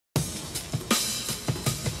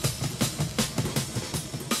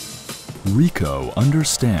Ricoh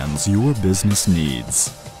understands your business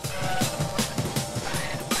needs.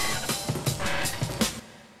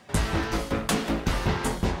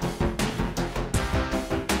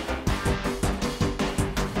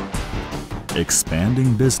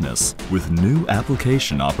 Expanding business with new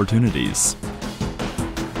application opportunities.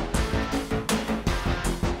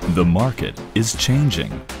 The market is changing.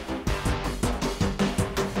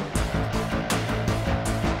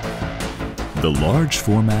 The large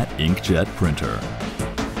format inkjet printer.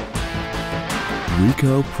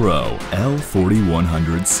 Ricoh Pro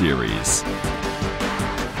L4100 series.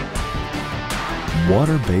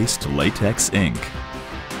 Water-based latex ink.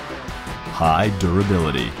 High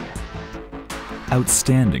durability.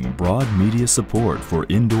 Outstanding broad media support for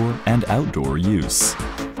indoor and outdoor use.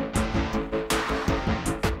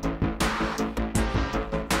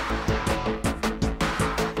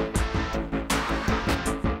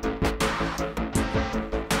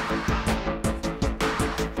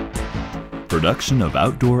 Production of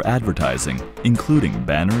outdoor advertising, including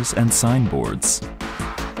banners and signboards.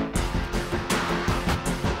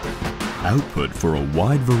 Output for a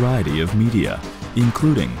wide variety of media,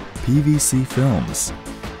 including PVC films,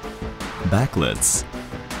 backlits,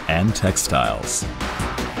 and textiles.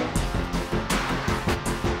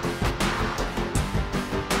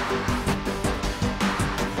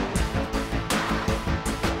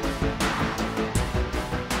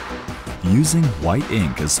 Using white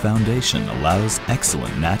ink as foundation allows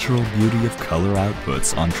excellent natural beauty of color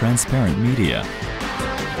outputs on transparent media.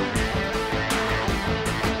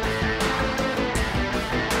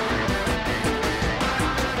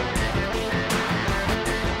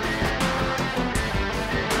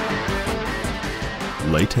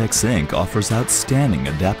 Latex ink offers outstanding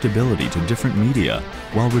adaptability to different media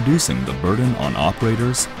while reducing the burden on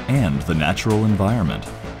operators and the natural environment.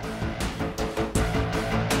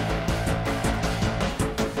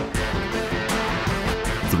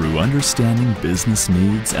 Through understanding business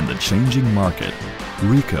needs and the changing market,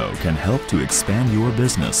 Ricoh can help to expand your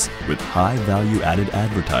business with high value-added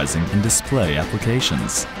advertising and display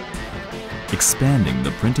applications. Expanding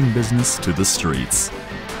the printing business to the streets.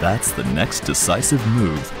 That's the next decisive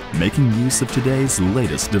move, making use of today's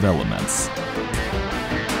latest developments.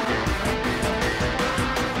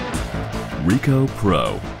 Ricoh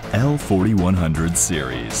Pro L4100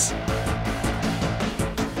 series.